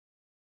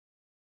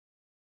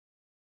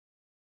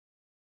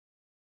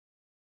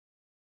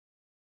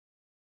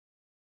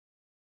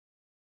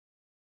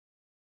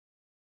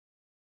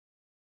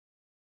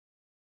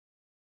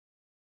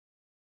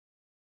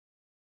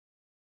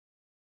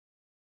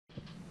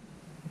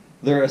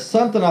There is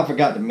something I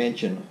forgot to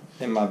mention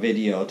in my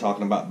video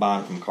talking about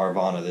buying from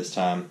Carvana this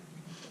time,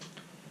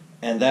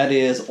 and that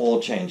is oil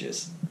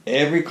changes.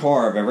 Every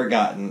car I've ever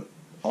gotten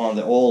on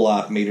the oil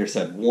life meter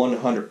said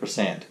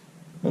 100%,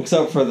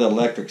 except for the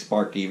electric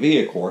Spark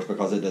EV, of course,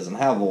 because it doesn't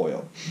have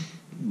oil.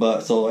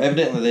 But so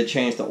evidently they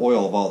changed the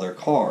oil of all their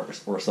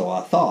cars, or so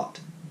I thought.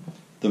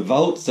 The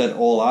vote said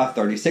oil life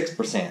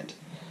 36%,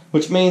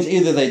 which means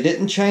either they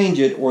didn't change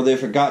it or they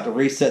forgot to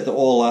reset the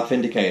oil life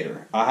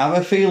indicator. I have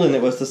a feeling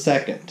it was the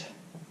second.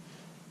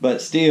 But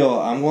still,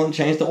 I'm going to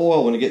change the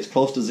oil when it gets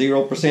close to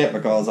 0%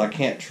 because I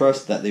can't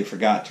trust that they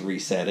forgot to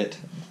reset it.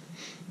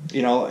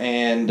 You know,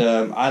 and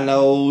I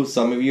know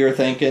some of you are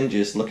thinking,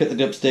 just look at the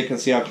dipstick and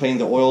see how clean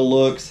the oil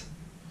looks.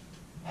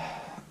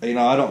 You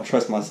know, I don't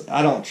trust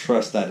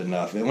that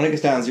enough. And when it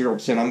gets down to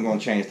 0%, I'm going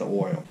to change the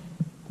oil.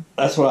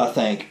 That's what I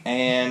think.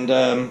 And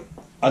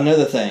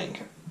another thing,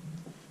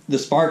 the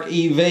Spark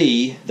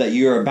EV that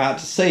you're about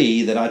to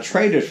see that I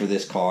traded for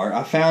this car,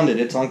 I found it.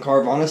 It's on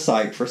Carvana's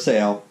site for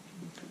sale.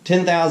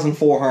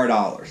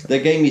 $10,400.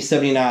 They gave me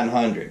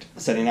 $7,900.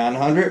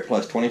 $7,900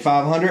 plus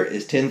 $2,500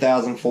 is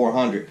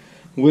 $10,400,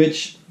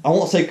 which I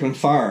won't say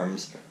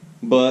confirms,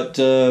 but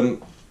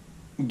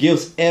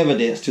gives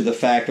evidence to the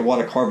fact of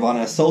what a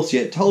Carvana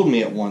associate told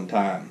me at one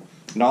time.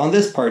 Not on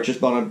this purchase,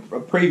 but on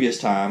a previous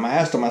time. I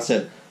asked him, I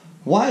said,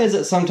 why is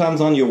it sometimes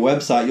on your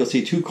website you'll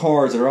see two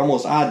cars that are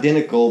almost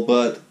identical,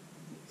 but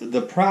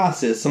the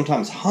price is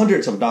sometimes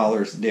hundreds of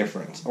dollars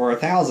difference or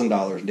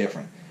 $1,000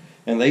 different?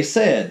 And they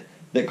said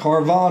that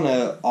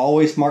Carvana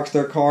always marks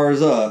their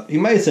cars up. He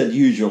may have said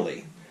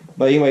usually,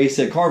 but anyway, he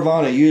said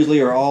Carvana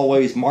usually or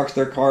always marks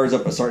their cars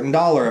up a certain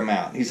dollar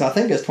amount. He said, I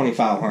think it's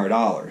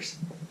 $2,500.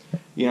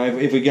 You know,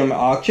 if we give them an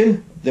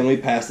auction, then we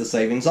pass the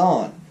savings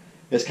on.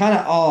 It's kind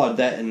of odd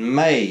that in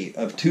May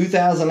of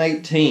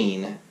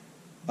 2018,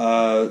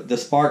 the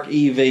Spark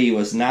EV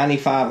was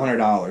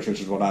 $9,500,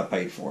 which is what I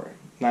paid for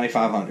it,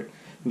 $9,500.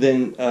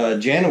 Then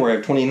January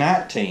of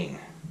 2019,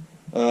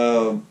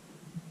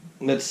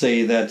 let's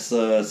see, that's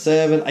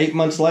 7-8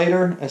 months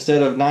later,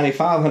 instead of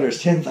 $9,500,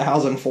 it's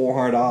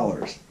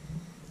 $10,400.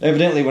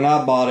 Evidently, when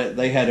I bought it,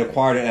 they had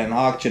acquired it at an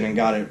auction and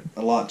got it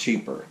a lot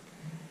cheaper.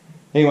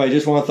 Anyway,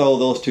 just want to throw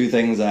those two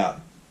things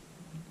out.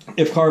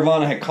 If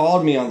Carvana had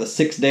called me on the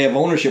 6th day of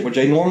ownership, which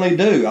they normally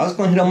do, I was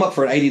going to hit them up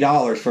for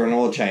 $80 for an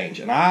oil change.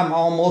 And I'm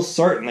almost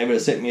certain they would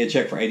have sent me a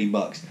check for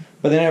 $80.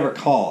 But they never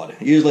called.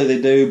 Usually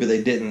they do, but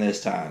they didn't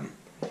this time.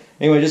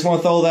 Anyway, just want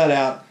to throw that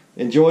out.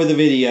 Enjoy the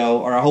video,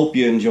 or I hope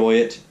you enjoy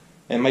it.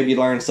 And maybe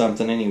learn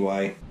something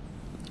anyway.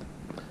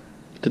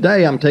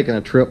 Today I'm taking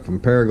a trip from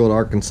Paragould,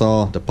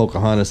 Arkansas to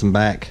Pocahontas and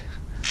back.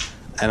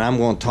 And I'm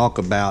going to talk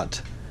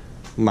about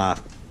my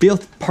our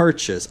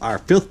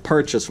fifth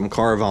purchase from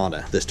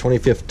Carvana, this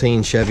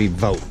 2015 Chevy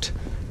Volt.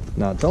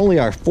 Now, it's only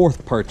our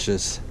fourth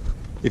purchase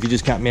if you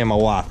just count me and my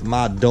wife.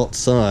 My adult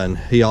son,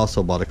 he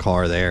also bought a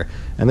car there.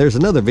 And there's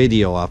another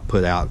video I've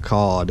put out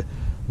called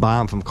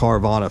Buying from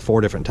Carvana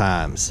 4 Different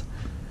Times.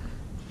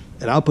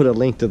 And I'll put a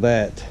link to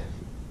that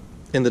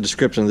in the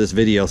description of this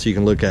video so you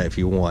can look at it if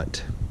you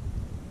want.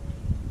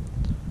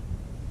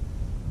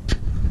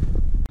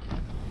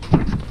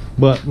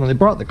 But when they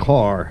brought the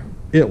car,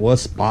 it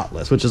was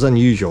spotless, which is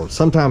unusual.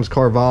 Sometimes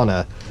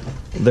Carvana,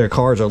 their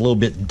cars are a little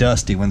bit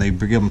dusty when they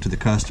give them to the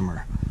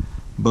customer.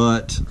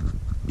 But,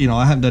 you know,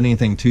 I haven't done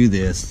anything to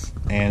this,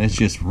 and it's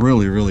just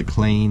really, really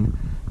clean.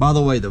 By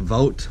the way, the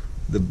Volt,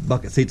 the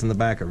bucket seats in the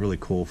back are really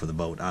cool for the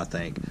Volt, I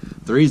think.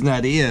 The reason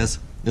that is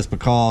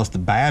because the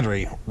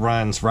battery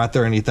runs right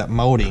there underneath that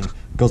molding,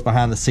 goes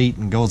behind the seat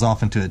and goes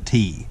off into a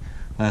T.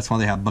 That's why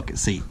they have bucket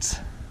seats.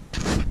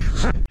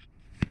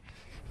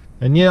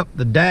 And yep,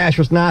 the dash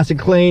was nice and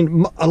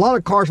clean. A lot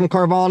of cars from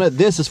Carvana,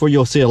 this is where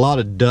you'll see a lot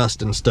of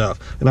dust and stuff.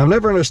 And I've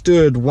never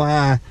understood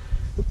why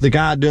the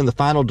guy doing the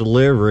final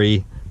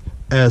delivery,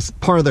 as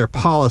part of their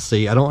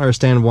policy, I don't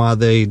understand why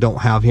they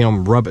don't have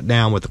him rub it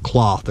down with a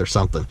cloth or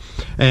something.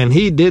 And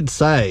he did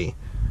say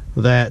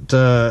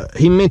that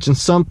he mentioned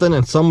something,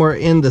 and somewhere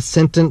in the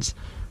sentence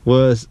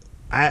was,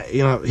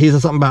 you know, he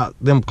said something about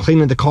them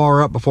cleaning the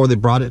car up before they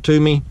brought it to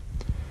me.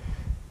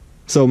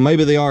 So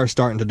maybe they are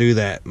starting to do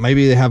that.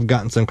 Maybe they have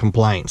gotten some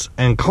complaints.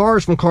 And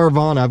cars from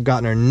Carvana I've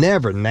gotten are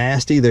never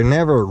nasty. They're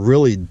never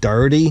really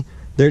dirty.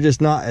 They're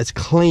just not as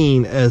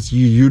clean as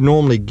you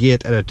normally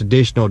get at a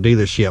traditional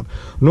dealership.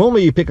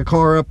 Normally you pick a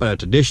car up at a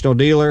traditional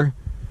dealer,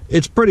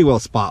 it's pretty well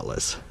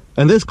spotless.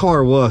 And this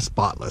car was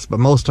spotless, but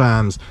most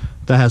times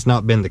that has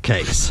not been the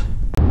case.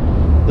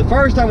 The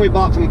first time we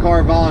bought from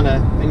Carvana,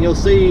 and you'll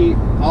see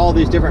all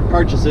these different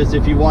purchases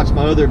if you watch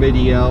my other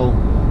video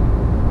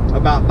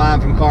about buying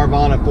from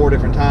Carvana 4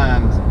 different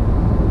times.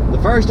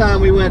 The first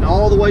time we went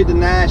all the way to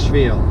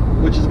Nashville,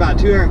 which is about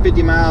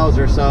 250 miles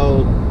or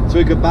so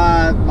we could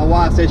buy my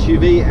wife's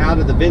SUV out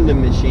of the vending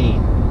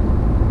machine.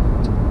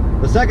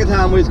 The second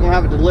time we was going to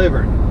have it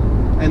delivered,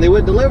 and they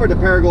would deliver to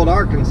Paragould,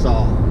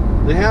 Arkansas.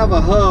 They have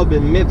a hub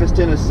in Memphis,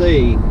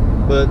 Tennessee,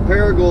 but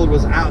Paragould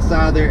was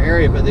outside their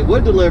area, but they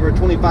would deliver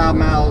 25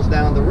 miles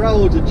down the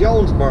road to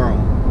Jonesboro.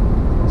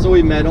 So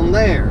we met them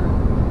there.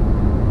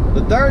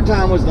 The third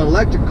time was an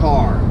electric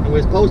car, and we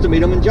were supposed to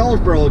meet him in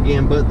Jonesboro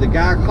again, but the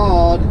guy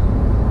called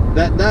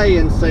that day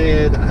and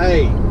said,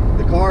 hey,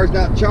 the car's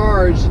not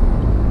charged,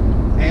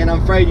 and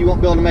I'm afraid you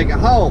won't be able to make it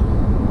home.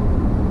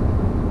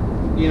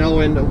 You know,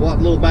 and what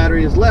little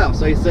battery is left.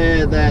 So he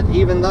said that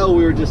even though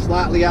we were just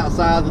slightly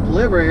outside the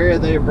delivery area,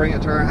 they would bring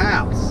it to our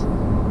house,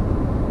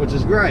 which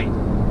is great.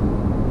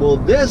 Well,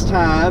 this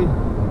time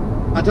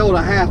I told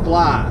a half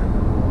lie,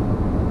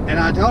 and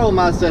I told him,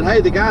 I said,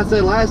 hey, the guy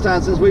said last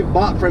time, since we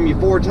bought from you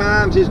 4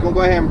 times, he's gonna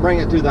go ahead and bring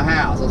it to the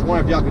house. I was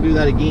wondering if y'all could do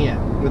that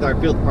again with our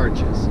 5th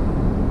purchase.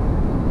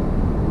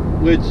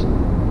 Which,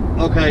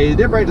 okay, he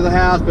did bring it to the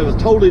house, but it was a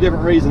totally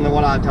different reason than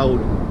what I told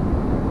him.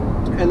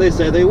 And they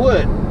said they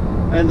would.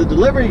 And the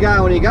delivery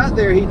guy, when he got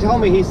there, he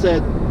told me, he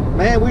said,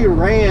 man, we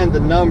ran the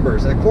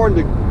numbers. And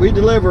according to, we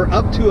deliver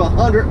up to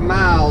 100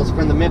 miles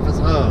from the Memphis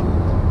hub.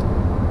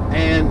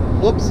 And,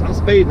 whoops, I'm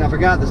speeding. I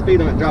forgot the speed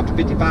limit dropped to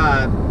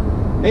 55.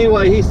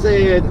 Anyway, he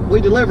said, we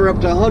deliver up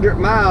to 100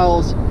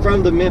 miles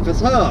from the Memphis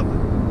hub.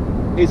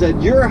 He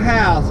said, your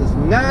house is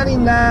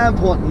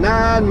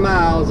 99.9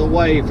 miles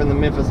away from the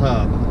Memphis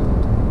hub.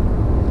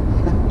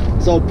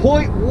 So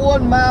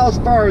 0.1 miles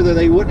further,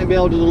 they wouldn't be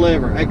able to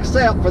deliver,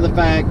 except for the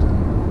fact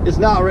it's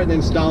not written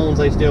in stones,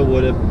 they still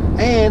would have.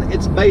 And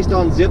it's based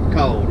on zip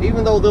code.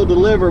 Even though they'll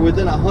deliver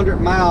within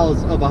 100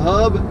 miles of a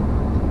hub,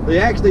 they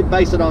actually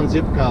base it on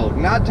zip code.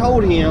 And I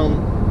told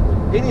him,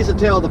 he needs to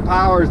tell the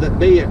powers that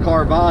be at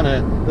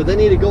Carvana that they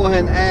need to go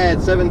ahead and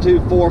add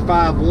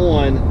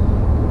 72451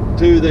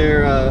 to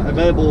their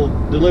available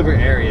delivery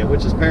area,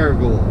 which is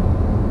Paragould.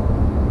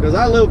 Because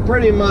I live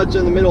pretty much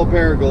in the middle of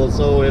Paragould,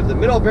 so if the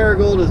middle of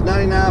Paragould is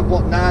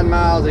 99.9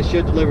 miles, they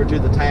should deliver to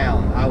the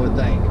town, I would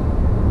think.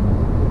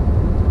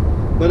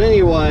 But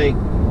anyway,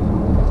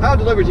 how to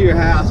deliver to your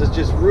house is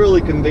just really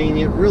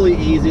convenient, really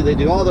easy. They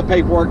do all the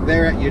paperwork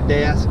there at your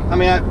desk. I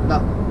mean,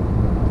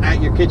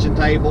 at your kitchen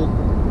table.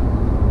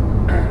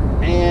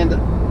 And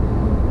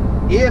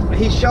if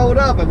he showed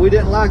up and we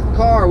didn't like the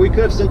car, we could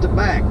have sent it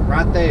back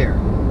right there.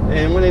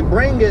 And when they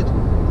bring it,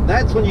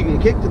 that's when you can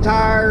kick the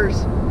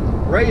tires,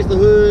 raise the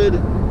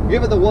hood,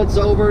 give it the once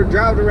over,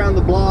 drive it around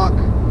the block,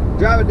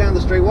 drive it down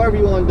the street, whatever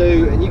you want to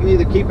do, and you can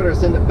either keep it or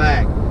send it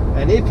back.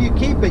 And if you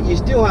keep it, you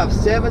still have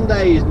 7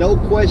 days, no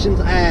questions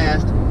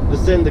asked, to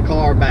send the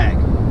car back,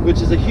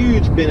 which is a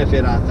huge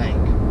benefit, I think.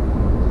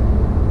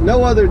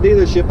 No other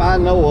dealership I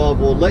know of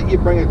will let you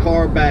bring a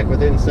car back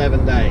within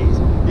 7 days.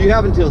 You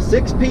have until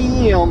 6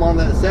 p.m. on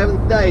that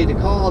 7th day to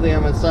call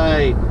them and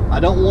say,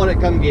 I don't want it,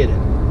 come get it.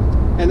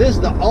 And this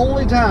is the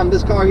only time,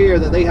 this car here,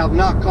 that they have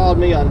not called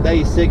me on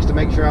day 6 to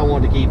make sure I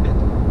want to keep it.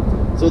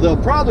 So they'll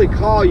probably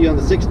call you on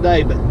the 6th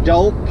day, but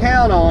don't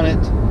count on it.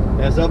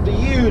 It's up to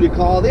you to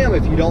call them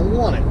if you don't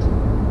want it.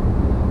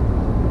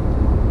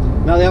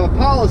 Now they have a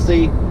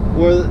policy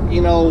where,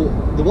 you know,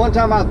 the one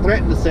time I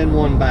threatened to send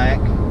one back,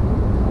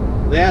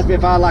 they asked me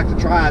if I'd like to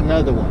try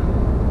another one.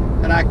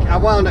 And I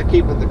wound up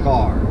keeping the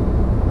car.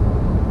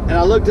 And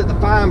I looked at the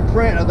fine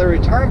print of their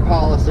return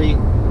policy,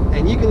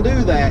 and you can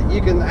do that.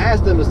 You can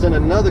ask them to send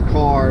another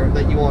car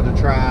that you want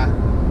to try.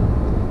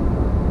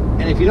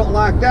 And if you don't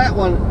like that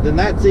one, then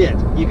that's it.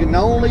 You can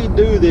only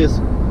do this,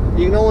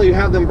 you can only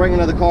have them bring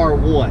another car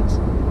once.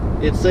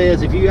 It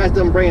says if you ask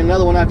them to bring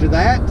another one after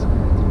that,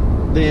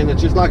 then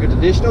it's just like a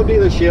traditional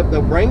dealership.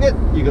 They'll bring it,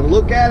 you can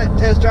look at it,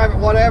 test drive it,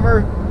 whatever,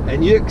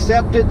 and you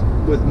accept it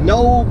with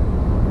no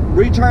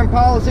return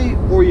policy,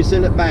 or you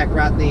send it back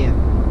right then.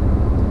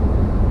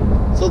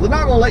 So they're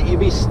not going to let you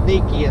be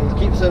sneaky and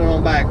keep sending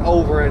them back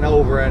over and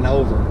over and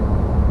over.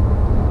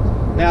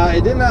 Now,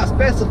 it did not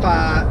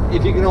specify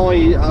if you can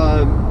only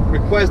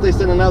request they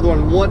send another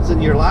one once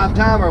in your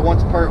lifetime or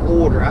once per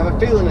order. I have a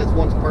feeling it's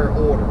once per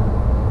order.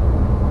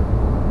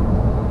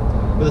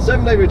 But the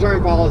 7-day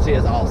return policy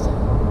is awesome.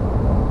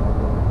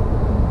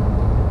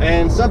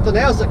 And something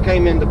else that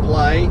came into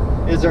play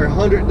is their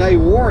 100-day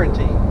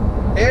warranty.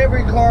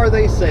 Every car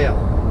they sell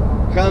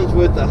comes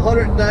with a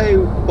 100-day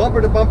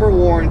bumper-to-bumper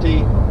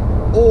warranty,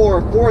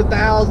 or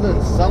 4,000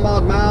 and some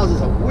odd miles.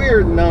 Is a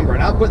weird number,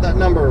 and I'll put that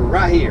number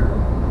right here.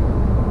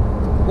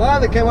 Why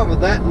they came up with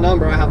that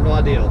number, I have no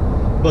idea.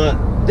 But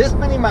this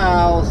many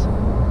miles,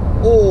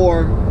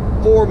 or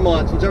 4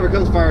 months, whichever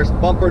comes first,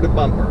 bumper to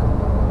bumper.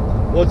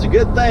 Well, it's a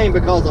good thing,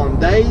 because on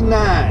day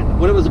 9,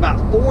 when it was about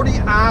 40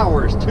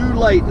 hours too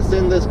late to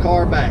send this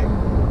car back,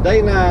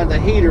 day 9, the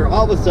heater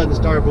all of a sudden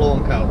started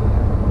blowing cold.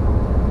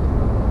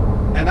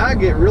 And I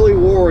get really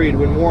worried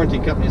when warranty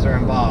companies are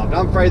involved.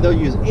 I'm afraid they'll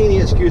use any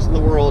excuse in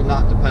the world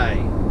not to pay.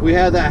 We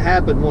had that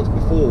happen once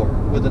before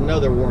with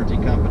another warranty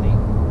company.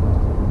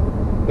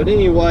 But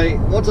anyway,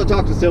 once I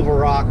talked to Silver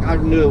Rock, I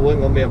knew it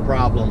wasn't going to be a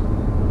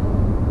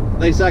problem.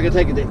 They said I could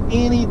take it to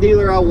any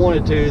dealer I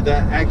wanted to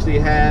that actually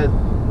had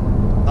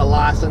a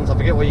license. I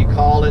forget what you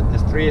call it.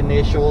 It's 3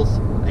 initials,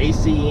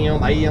 ACM,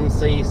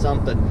 AMC,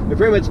 something. It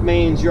pretty much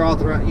means you're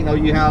authorized, you know,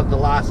 you have the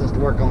license to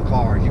work on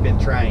cars. You've been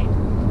trained.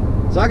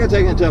 So I could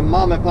take it to a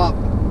mom and pop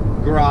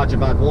garage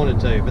if I'd wanted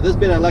to. But this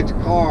being an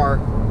electric car,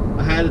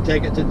 I had to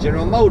take it to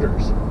General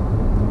Motors.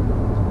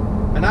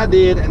 And I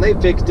did, and they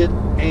fixed it.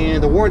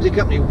 and the warranty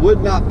company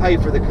would not pay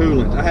for the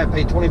coolant. I had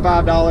paid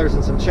 $25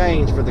 and some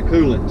change for the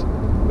coolant,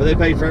 but they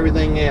paid for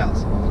everything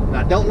else. And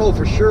I don't know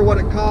for sure what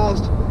it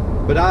cost,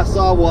 but I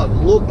saw what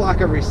looked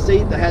like a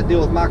receipt that had to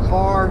deal with my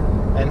car,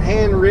 and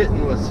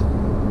handwritten was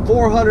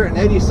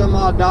 $480 some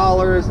odd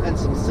and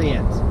some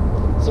cents.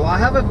 So I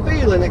have a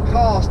feeling it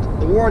cost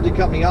the warranty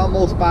company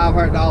almost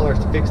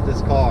 $500 to fix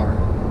this car,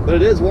 but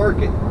it is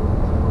working.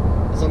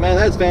 So man,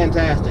 that's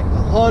fantastic.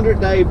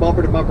 100-day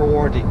bumper-to-bumper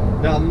warranty.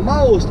 Now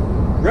most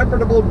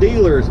reputable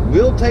dealers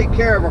will take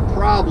care of a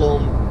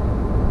problem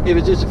if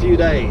it's just a few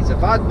days.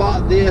 If I'd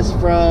bought this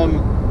from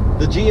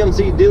the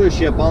GMC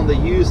dealership on the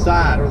used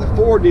side, or the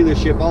Ford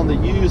dealership on the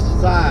used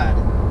side,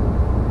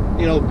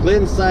 you know,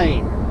 Glen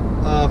Sane,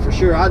 for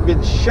sure, I'd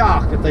been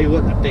shocked if they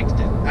wouldn't have fixed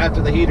it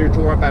after the heater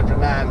tore up after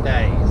 9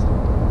 days.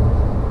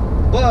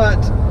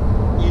 But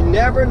you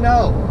never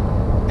know,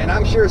 and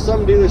I'm sure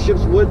some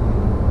dealerships wouldn't.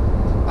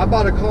 I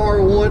bought a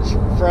car once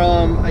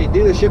from a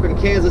dealership in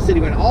Kansas City,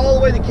 went all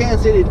the way to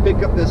Kansas City to pick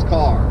up this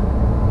car.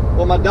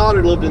 Well, my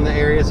daughter lived in the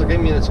area, so it gave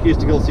me an excuse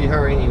to go see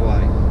her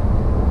anyway.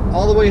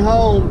 All the way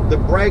home, the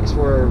brakes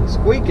were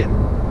squeaking.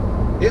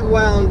 It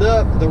wound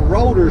up, the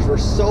rotors were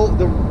so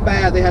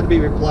bad they had to be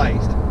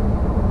replaced.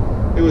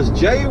 It was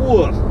J.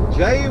 Wolf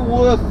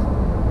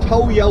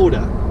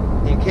Toyota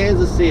in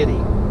Kansas City.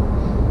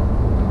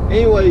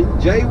 Anyway,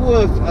 J.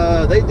 Wolf,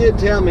 they did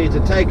tell me to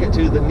take it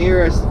to the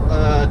nearest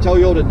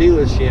Toyota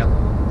dealership,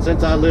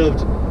 since I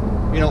lived,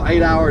 you know,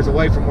 8 hours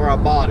away from where I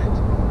bought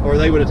it, or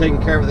they would have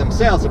taken care of it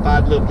themselves if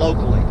I'd lived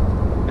locally.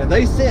 And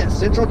they sent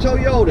Central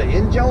Toyota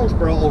in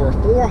Jonesboro over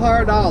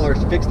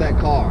 $400 to fix that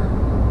car.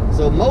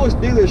 So most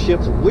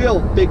dealerships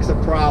will fix a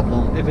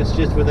problem if it's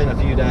just within a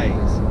few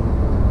days.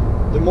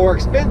 The more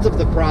expensive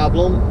the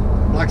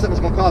problem, like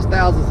something's going to cost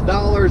thousands of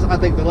dollars, I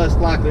think the less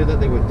likely that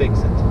they would fix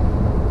it.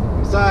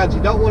 Besides,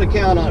 you don't want to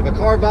count on it. But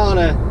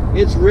Carvana,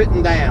 it's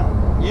written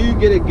down. You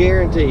get a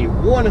guarantee,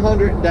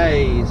 100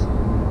 days,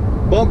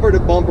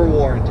 bumper-to-bumper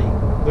warranty,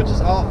 which is,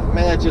 oh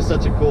man, that's just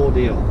such a cool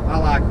deal. I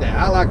like that.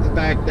 I like the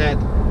fact that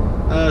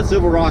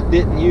Silver Rock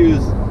didn't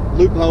use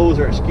loopholes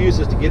or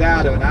excuses to get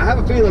out of it. And I have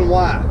a feeling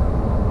why.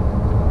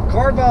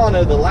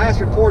 Carvana, the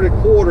last reported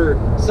quarter,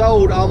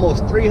 sold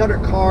almost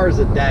 300 cars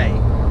a day.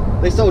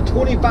 They sold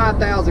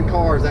 25,000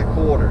 cars that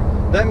quarter.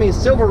 That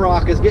means Silver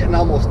Rock is getting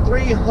almost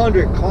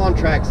 300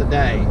 contracts a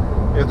day.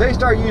 If they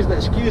start using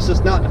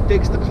excuses not to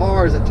fix the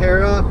cars that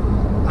tear up,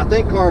 I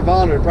think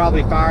Carvana would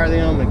probably fire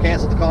them and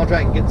cancel the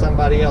contract and get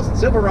somebody else. And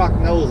Silver Rock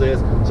knows this,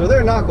 so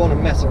they're not going to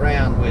mess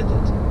around with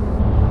it.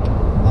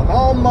 I'm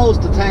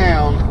almost to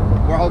town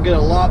where I'll get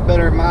a lot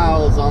better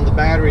miles on the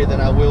battery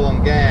than I will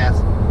on gas.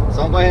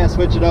 So I'm going to go ahead and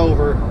switch it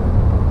over.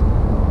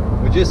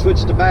 We just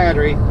switched the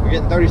battery. We're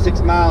getting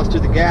 36 miles to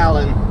the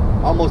gallon.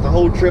 Almost the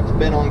whole trip's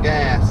been on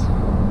gas.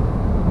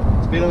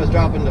 Speed limit's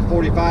dropping to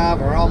 45.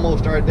 We're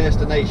almost our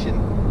destination.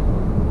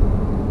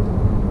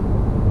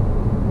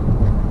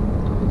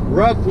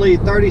 Roughly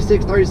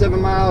 36,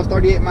 37 miles,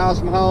 38 miles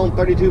from home,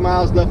 32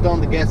 miles left on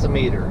the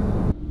gasometer.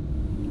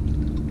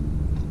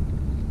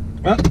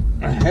 Well,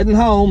 heading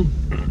home.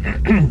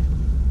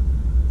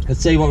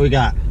 Let's see what we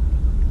got.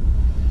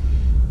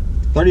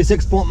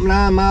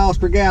 36.9 miles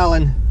per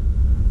gallon.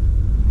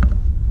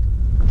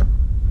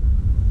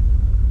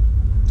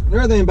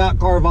 Another thing about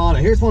Carvana.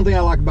 Here's one thing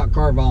I like about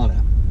Carvana.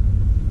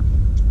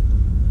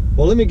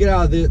 Well, let me get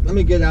out of this. Let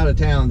me get out of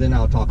town, then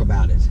I'll talk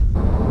about it.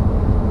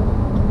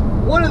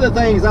 One of the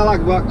things I like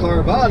about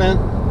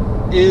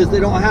Carvana is they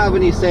don't have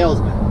any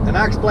salesmen. And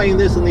I explained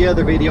this in the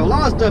other video. A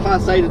lot of stuff I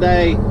say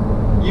today,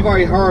 you've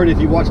already heard if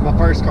you watched my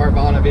first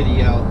Carvana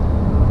video.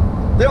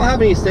 They don't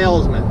have any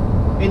salesmen.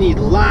 Any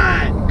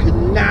lying,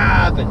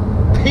 conniving,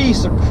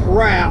 piece of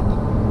crap,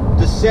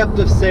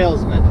 deceptive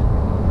salesmen.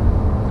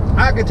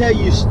 I can tell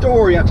you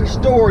story after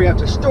story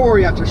after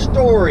story after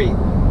story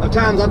of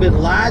times I've been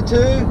lied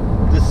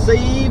to,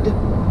 deceived,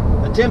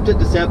 attempted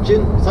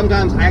deception,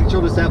 sometimes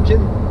actual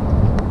deception,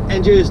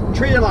 and just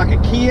treated like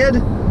a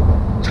kid,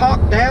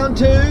 talked down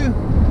to.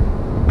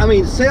 I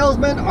mean,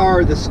 salesmen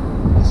are the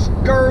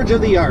scourge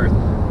of the earth.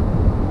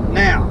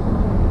 Now,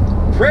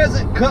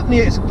 present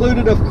company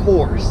excluded, of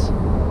course.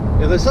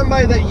 If there's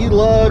somebody that you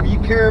love, you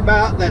care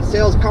about, that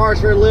sells cars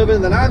for a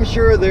living, then I'm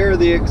sure they're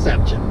the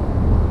exception.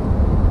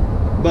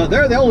 But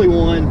they're the only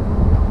one.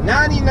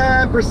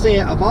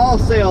 99% of all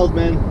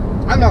salesmen,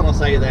 I'm not going to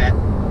say that,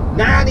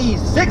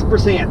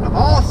 96% of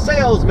all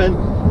salesmen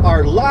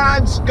are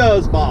lying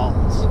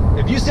scuzzballs.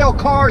 If you sell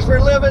cars for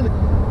a living,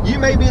 you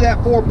may be that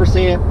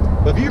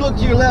 4%, but if you look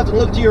to your left and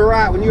look to your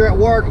right when you're at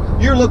work,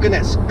 you're looking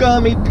at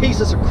scummy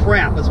pieces of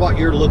crap is what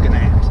you're looking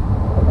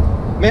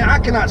at. Man, I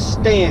cannot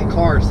stand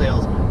car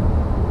salesmen.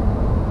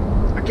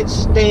 I can't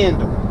stand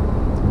them.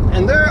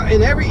 And they're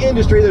in every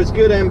industry, there's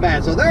good and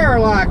bad. So there are,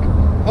 like,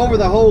 over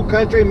the whole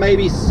country,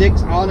 maybe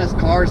 6 honest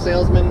car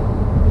salesmen.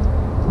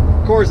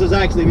 Of course, there's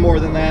actually more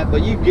than that,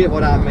 but you get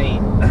what I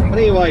mean. But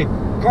anyway,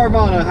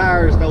 Carvana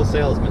hires no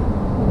salesman.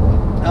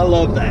 I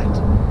love that.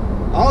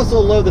 I also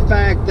love the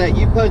fact that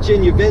you punch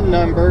in your VIN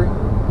number,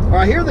 or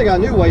I hear they got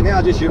a new way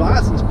now, just your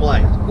license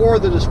plate, or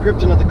the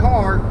description of the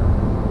car,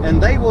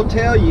 and they will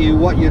tell you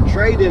what your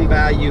trade-in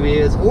value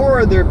is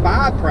or their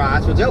buy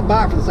price, which they'll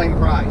buy it for the same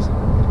price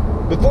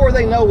before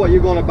they know what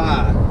you're going to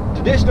buy.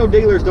 Traditional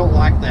dealers don't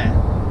like that.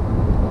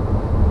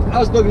 I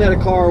was looking at a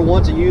car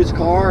once, a used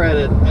car at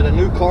a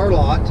new car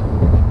lot,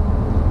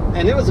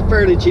 and it was a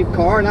fairly cheap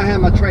car, and I had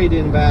my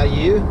trade-in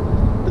value.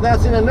 But then I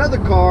seen another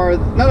car,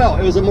 no,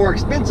 it was a more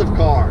expensive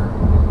car,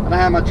 and I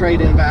had my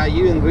trade-in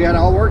value, and we had it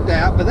all worked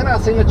out. But then I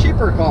seen a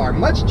cheaper car,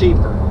 much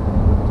cheaper.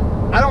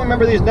 I don't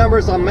remember these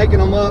numbers, so I'm making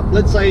them up.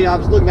 Let's say I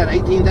was looking at an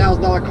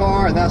 $18,000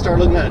 car, and then I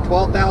started looking at a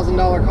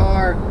 $12,000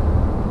 car.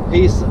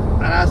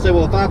 And I said,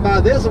 well, if I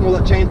buy this one, will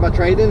it change my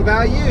trade-in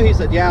value? He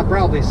said, yeah,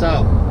 probably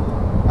so.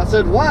 I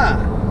said,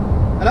 why?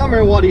 I don't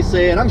remember what he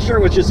said. I'm sure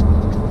it was just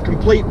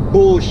complete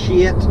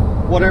bullshit,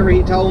 whatever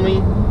he told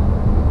me.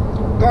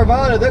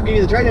 Carvana, they'll give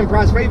you the trade-in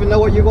price before you even know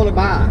what you're going to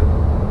buy.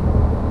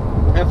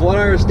 And from what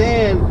I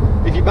understand,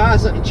 if you buy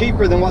something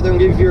cheaper than what they're going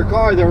to give you for your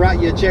car, they'll write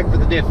you a check for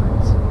the difference.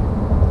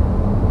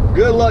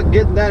 Good luck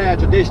getting that at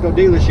a traditional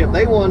dealership.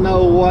 They want to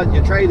know what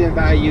your trade-in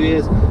value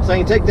is, so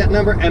you can take that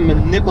number and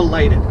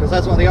manipulate it, because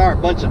that's what they are, a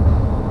bunch of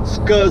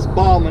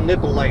scuzzball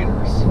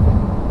manipulators.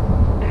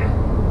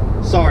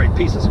 Sorry,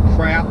 pieces of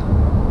crap.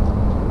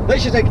 They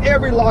should take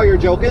every lawyer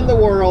joke in the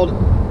world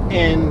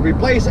and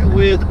replace it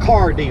with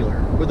car dealer,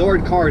 with the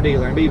word car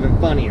dealer, and be even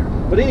funnier.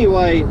 But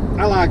anyway,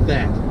 I like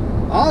that.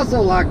 I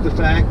also like the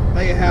fact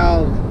they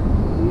have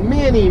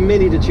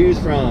many to choose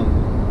from.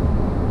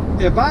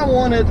 If I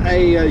wanted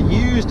a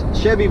used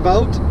Chevy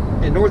Volt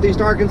in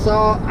Northeast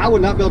Arkansas, I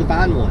would not be able to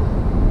find one.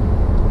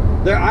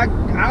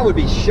 I would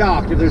be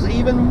shocked if there's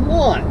even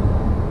one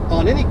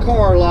on any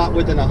car lot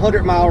within a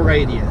 100-mile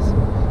radius.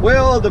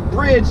 Well, the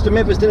bridge to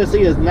Memphis,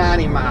 Tennessee is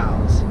 90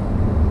 miles.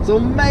 So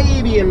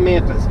maybe in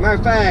Memphis. Matter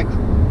of fact,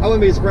 I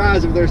wouldn't be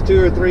surprised if there's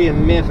 2 or 3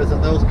 in Memphis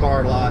at those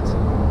car lots.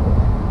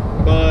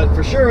 But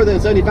for sure, within a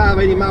 75,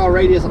 80-mile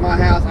radius of my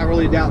house, I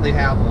really doubt they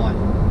have one.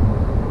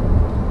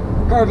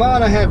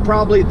 Carvana had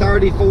probably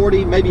 30,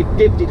 40, maybe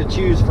 50 to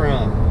choose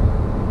from.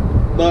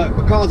 But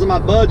because of my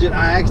budget,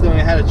 I actually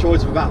only had a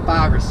choice of about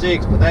 5 or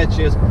 6, but that's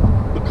just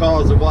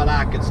because of what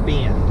I could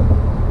spend.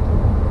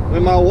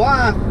 When my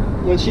wife,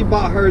 when she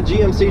bought her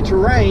GMC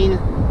Terrain,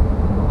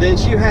 then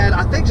she had,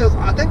 I think it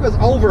was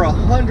over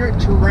 100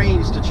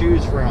 terrains to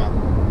choose from.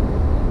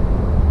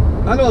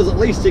 I know it was at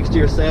least 60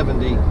 or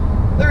 70.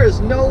 There is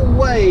no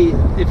way,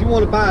 if you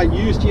want to buy a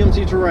used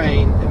GMC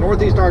Terrain in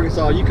Northeast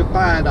Arkansas, you could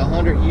find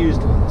 100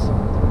 used ones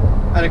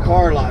at a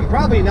car lot. And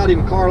probably not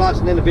even car lots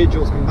and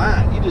individuals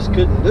combined. You just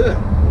couldn't do it.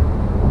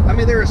 I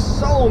mean, there are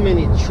so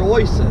many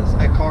choices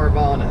at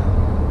Carvana.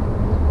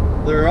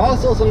 There are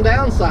also some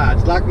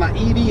downsides, like my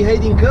EV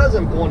hating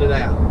cousin pointed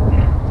out.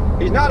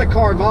 He's not a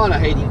Carvana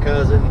hating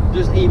cousin,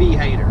 just EV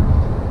hater.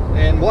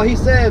 And what he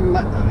said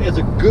is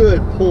a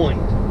good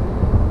point.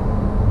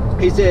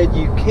 He said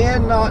you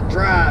cannot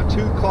drive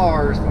 2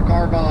 cars from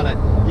Carvana.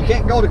 You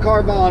can't go to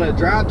Carvana,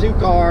 drive 2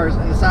 cars,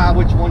 and decide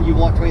which one you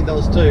want between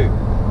those 2.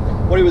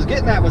 What he was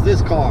getting at was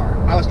this car.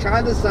 I was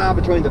trying to decide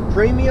between the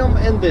premium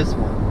and this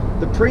one.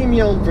 The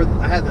premium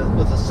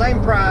was the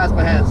same price,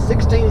 but had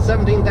 16,000,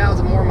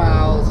 17,000 more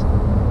miles,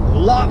 a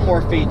lot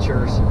more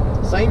features,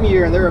 same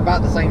year, and they were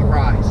about the same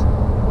price.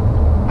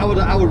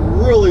 I would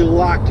really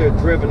like to have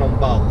driven them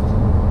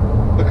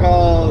both,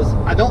 because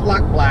I don't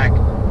like black.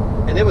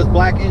 And it was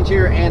black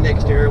interior and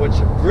exterior, which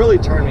really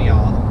turned me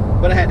off.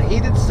 But I had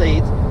heated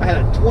seats. I had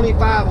a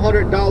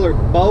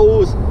 $2,500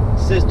 Bose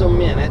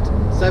system in it,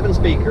 7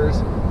 speakers.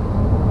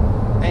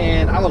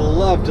 And I would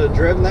love to have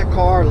driven that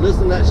car,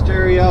 listened to that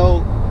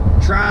stereo,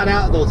 tried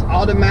out those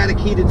automatic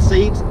heated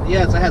seats.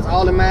 Yes, it has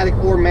automatic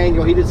or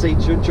manual heated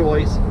seats, your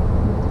choice.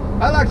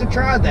 I'd like to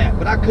try that,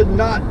 but I could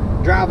not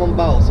drive them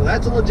both. So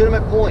that's a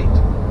legitimate point.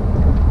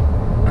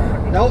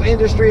 No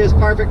industry is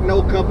perfect,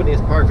 no company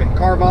is perfect.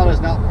 Carvana is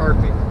not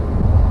perfect.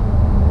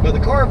 But the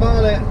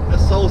Carvana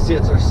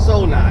associates are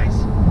so nice.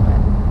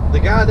 The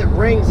guy that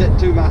brings it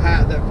to my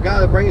house, the guy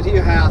that brings it to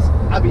your house,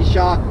 I'd be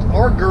shocked.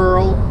 Or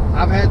girl.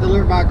 I've had it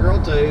delivered by a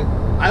girl too.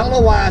 I don't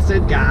know why I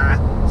said guy.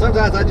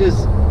 Sometimes I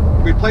just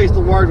replace the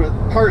word with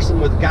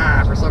person with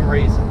guy for some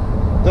reason.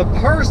 The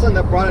person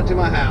that brought it to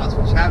my house,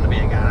 which happened to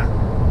be a guy,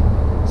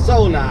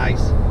 so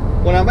nice.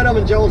 When I met him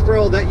in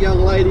Jonesboro, that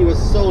young lady was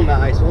so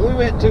nice. When we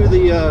went to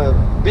the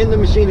vending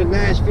machine in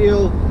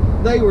Nashville,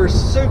 they were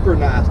super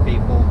nice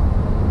people.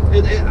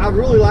 I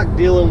really like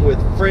dealing with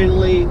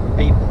friendly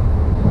people.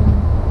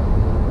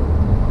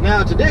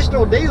 Now,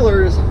 traditional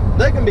dealers,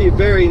 they can be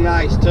very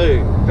nice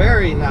too,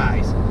 very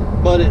nice,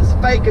 but it's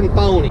fake and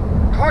phony.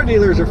 Car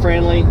dealers are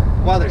friendly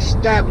while they're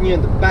stabbing you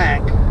in the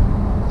back.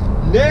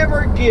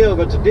 Never give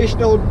a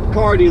traditional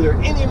car dealer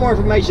any more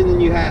information than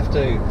you have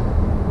to,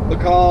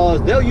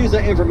 because they'll use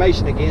that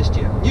information against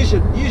you. You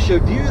should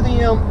view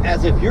them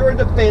as if you're a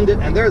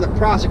defendant and they're the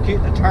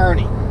prosecuting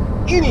attorney.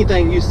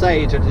 Anything you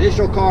say to a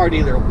traditional car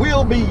dealer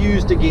will be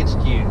used against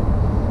you.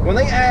 When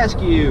they ask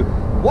you,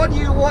 what do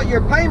you want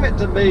your payment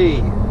to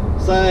be?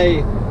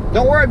 Say,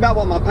 don't worry about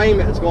what my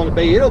payment is going to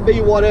be. It'll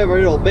be whatever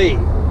it'll be.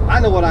 I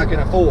know what I can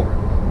afford.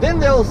 Then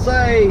they'll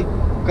say,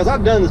 because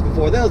I've done this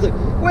before, they'll say,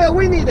 well,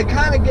 we need to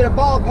kind of get a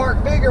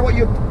ballpark figure what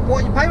you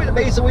want your payment to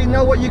be so we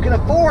know what you can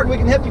afford. We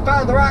can help you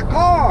find the right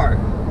car.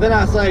 Then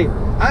I say,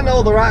 I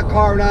know the right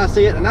car when I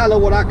see it, and I know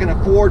what I can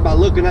afford by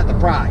looking at the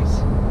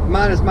price,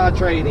 minus my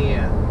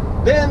trade-in.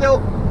 Then they'll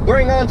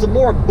bring on some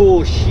more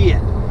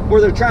bullshit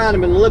where they're trying to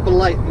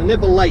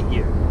manipulate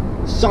you.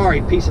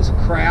 Sorry, pieces of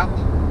crap.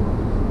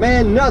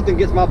 Man, nothing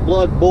gets my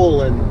blood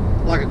boiling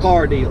like a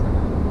car dealer.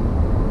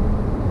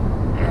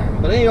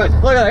 But anyways,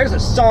 look at that. There's a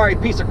sorry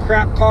piece of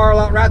crap car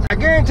lot right there. I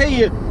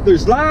guarantee you,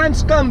 there's lying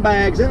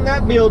scumbags in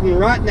that building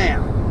right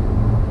now.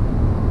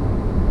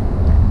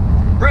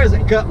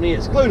 Present company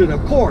excluded,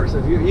 of course,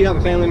 if you have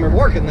a family member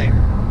working there.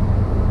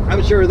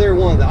 I'm sure they're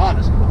one of the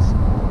honest ones.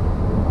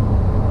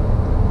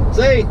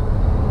 See,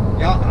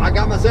 y'all, I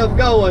got myself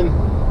going.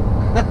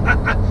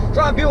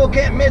 Some people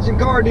can't mention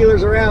car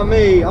dealers around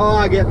me. Oh,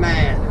 I get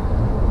mad.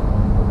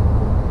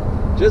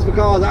 Just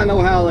because I know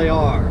how they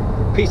are.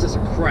 They're pieces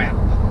of crap.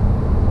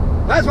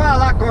 That's why I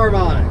like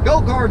Carvana.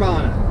 Go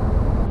Carvana.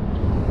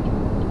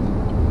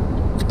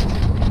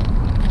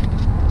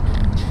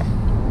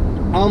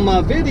 On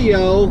my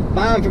video,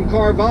 buying from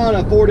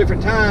Carvana 4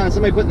 different times,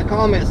 somebody put in the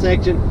comment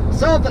section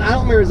something, I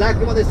don't remember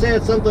exactly what they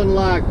said, something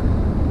like,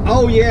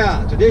 oh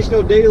yeah,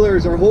 traditional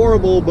dealers are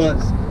horrible, but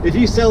if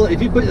you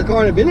put the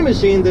car in a vending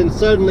machine, then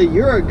suddenly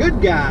you're a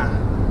good guy.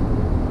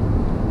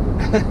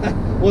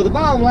 Well, the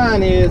bottom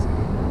line is,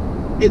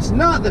 it's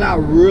not that I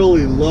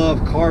really love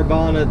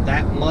Carvana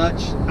that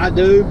much. I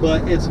do,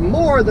 but it's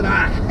more that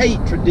I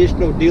hate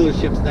traditional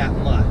dealerships that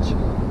much.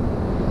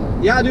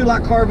 Yeah, I do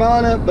like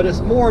Carvana, but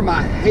it's more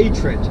my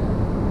hatred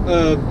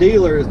of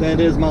dealers than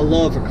it is my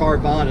love for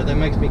Carvana that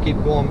makes me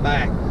keep going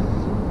back.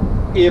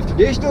 If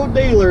traditional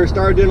dealers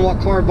started doing what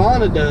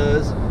Carvana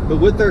does,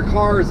 but with their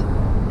cars,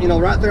 you know,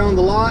 right there on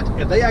the lot,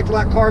 if they act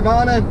like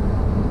Carvana,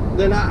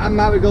 then I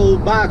might go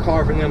buy a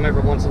car from them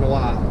every once in a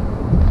while.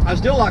 I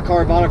still like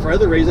Carvana for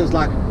other reasons,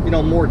 like, you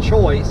know, more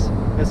choice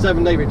and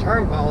 7-day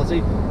return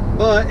policy,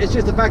 but it's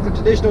just the fact that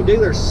traditional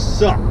dealers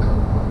suck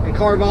and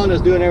Carvana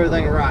is doing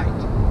everything right.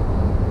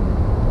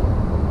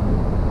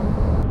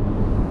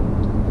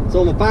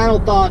 So my final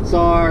thoughts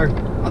are,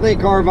 I think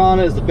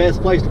Carvana is the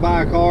best place to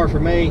buy a car for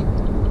me.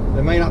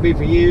 It may not be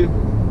for you.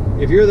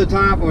 If you're the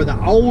type where the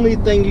only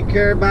thing you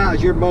care about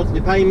is your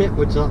monthly payment,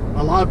 which a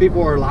lot of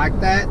people are like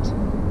that,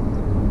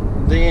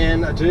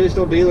 then a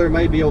traditional dealer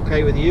may be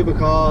okay with you,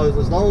 because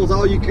as long as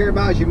all you care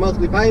about is your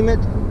monthly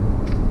payment,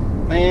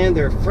 man,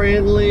 they're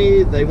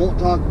friendly, they won't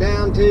talk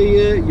down to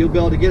you, you'll be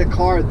able to get a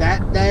car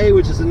that day,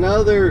 which is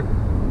another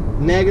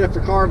negative for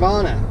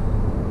Carvana.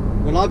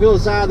 When a lot of people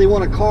decide they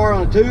want a car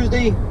on a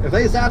Tuesday, if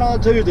they decide on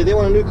a Tuesday they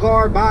want a new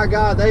car, by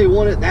God, they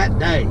want it that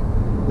day.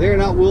 They're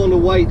not willing to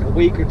wait a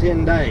week or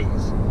 10 days.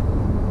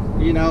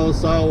 You know,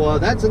 so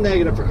that's a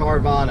negative for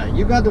Carvana.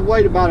 You've got to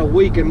wait about a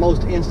week in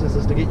most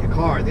instances to get your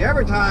car. They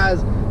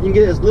advertise you can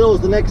get it as little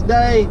as the next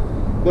day,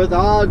 but the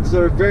odds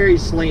are very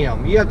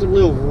slim. You have to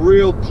live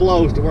real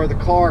close to where the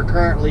car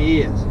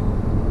currently is.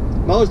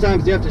 Most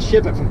times you have to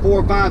ship it from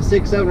 4, 5,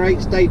 6, 7, or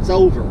 8 states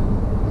over,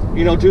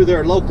 you know, to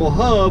their local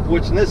hub,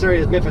 which in this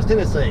area is Memphis,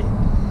 Tennessee.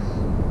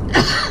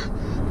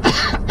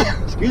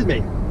 Excuse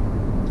me.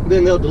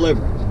 Then they'll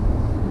deliver it.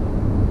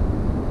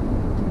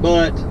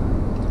 But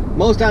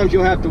most times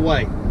you'll have to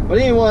wait. But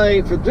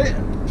anyway, for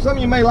some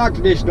of you may like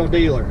traditional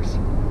dealers.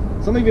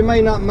 Some of you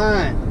may not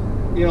mind,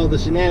 you know, the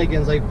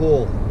shenanigans they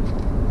pull.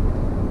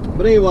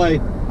 But anyway,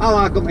 I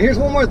like them. Here's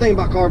one more thing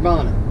about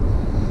Carvana.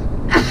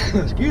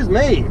 Excuse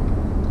me.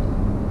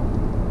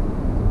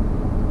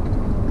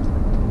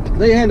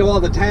 They handle all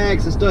the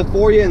tags and stuff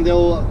for you, and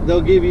they'll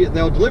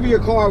deliver your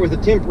car with a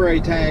temporary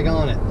tag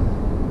on it.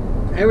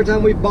 Every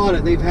time we bought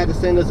it, they've had to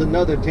send us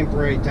another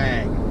temporary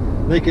tag.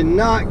 They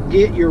cannot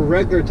get your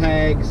regular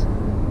tags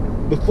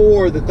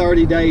before the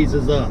 30 days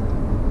is up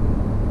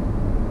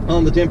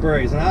on the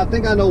temporaries, and I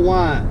think I know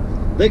why.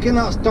 They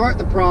cannot start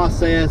the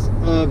process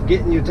of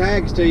getting your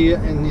tags to you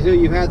until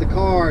you've had the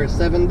car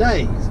 7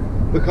 days,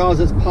 because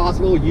it's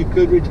possible you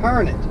could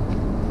return it.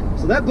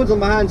 So that puts them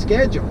behind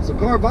schedule. So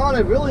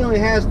Carvana really only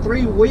has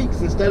 3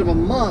 weeks instead of a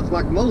month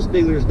like most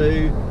dealers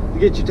do to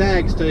get your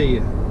tags to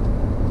you.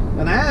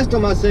 And I asked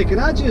them, I said, can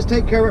I just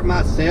take care of it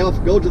myself,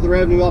 go to the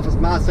revenue office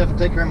myself and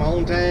take care of my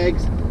own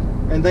tags?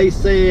 And they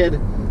said,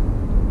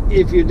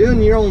 if you're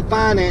doing your own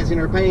financing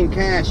or paying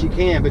cash, you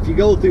can. But if you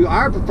go through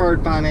our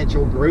preferred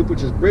financial group,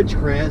 which is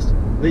Bridgecrest,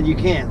 then you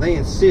can't. They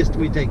insist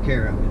we take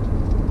care of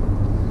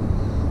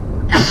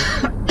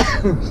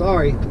it.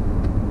 Sorry.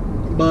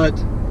 But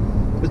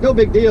it's no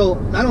big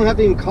deal. I don't have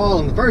to even call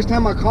them. The first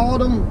time I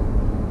called them,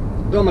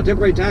 told my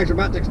temporary tags were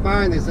about to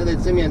expire, and they said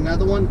they'd send me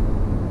another one.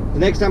 The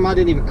next time I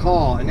didn't even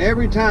call, and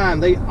every time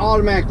they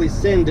automatically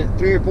send it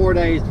 3 or 4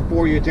 days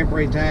before your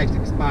temporary tags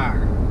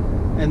expire.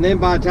 And then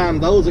by the time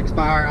those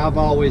expire, I've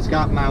always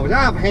got mine, which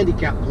I have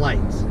handicap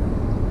plates.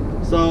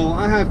 So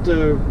I have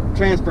to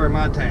transfer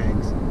my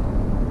tags.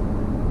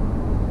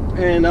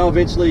 And I'll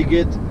eventually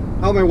get, I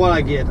don't remember what I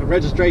get, a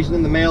registration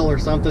in the mail or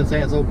something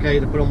saying it's okay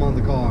to put them on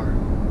the car.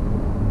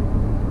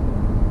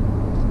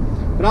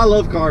 But I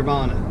love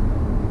Carvana.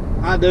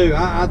 I do.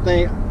 I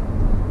think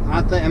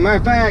I think, as a matter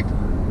of fact,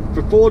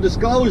 for full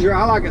disclosure,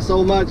 I like it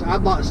so much, I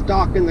bought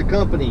stock in the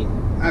company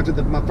after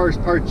my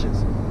first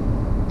purchase.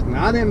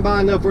 Now, I didn't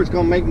buy enough where it's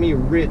going to make me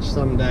rich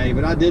someday,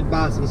 but I did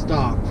buy some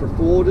stock for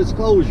full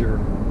disclosure.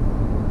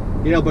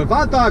 You know, but if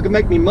I thought it could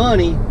make me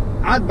money,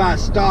 I'd buy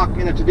stock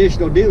in a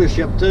traditional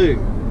dealership too.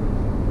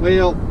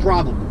 Well,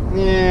 probably.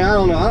 Yeah, I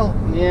don't know.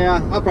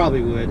 Yeah, I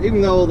probably would.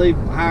 Even though they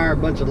hire a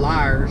bunch of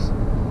liars,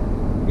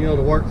 you know,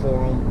 to work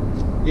for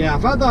them. Yeah,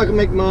 if I thought I could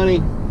make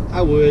money,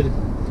 I would.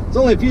 There's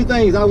only a few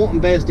things I won't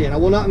invest in. I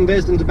will not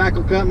invest in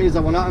tobacco companies.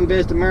 I will not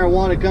invest in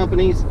marijuana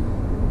companies.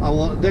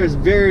 There's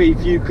very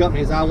few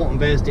companies I won't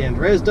invest in.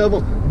 The rest of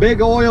them,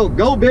 big oil,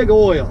 go big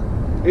oil.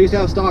 I used to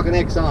have stock in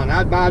Exxon.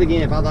 I'd buy it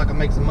again if I thought I could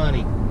make some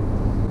money.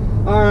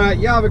 Alright,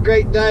 y'all have a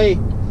great day.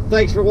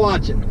 Thanks for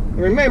watching. And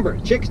remember,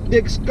 chicks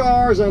dig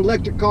scars on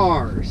electric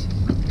cars.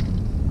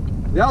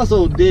 They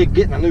also dig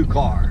getting a new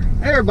car.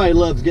 Everybody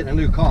loves getting a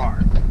new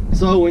car.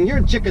 So when you're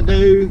a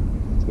chickadoo,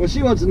 when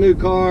she wants a new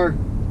car,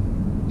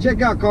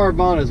 check out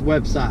Carvana's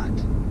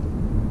website.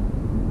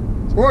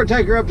 Or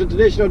take her up to a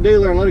traditional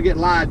dealer and let her get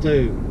lied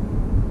to.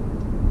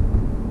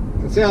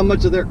 And see how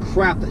much of their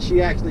crap that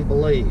she actually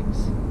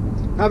believes.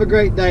 Have a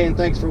great day and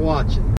thanks for watching.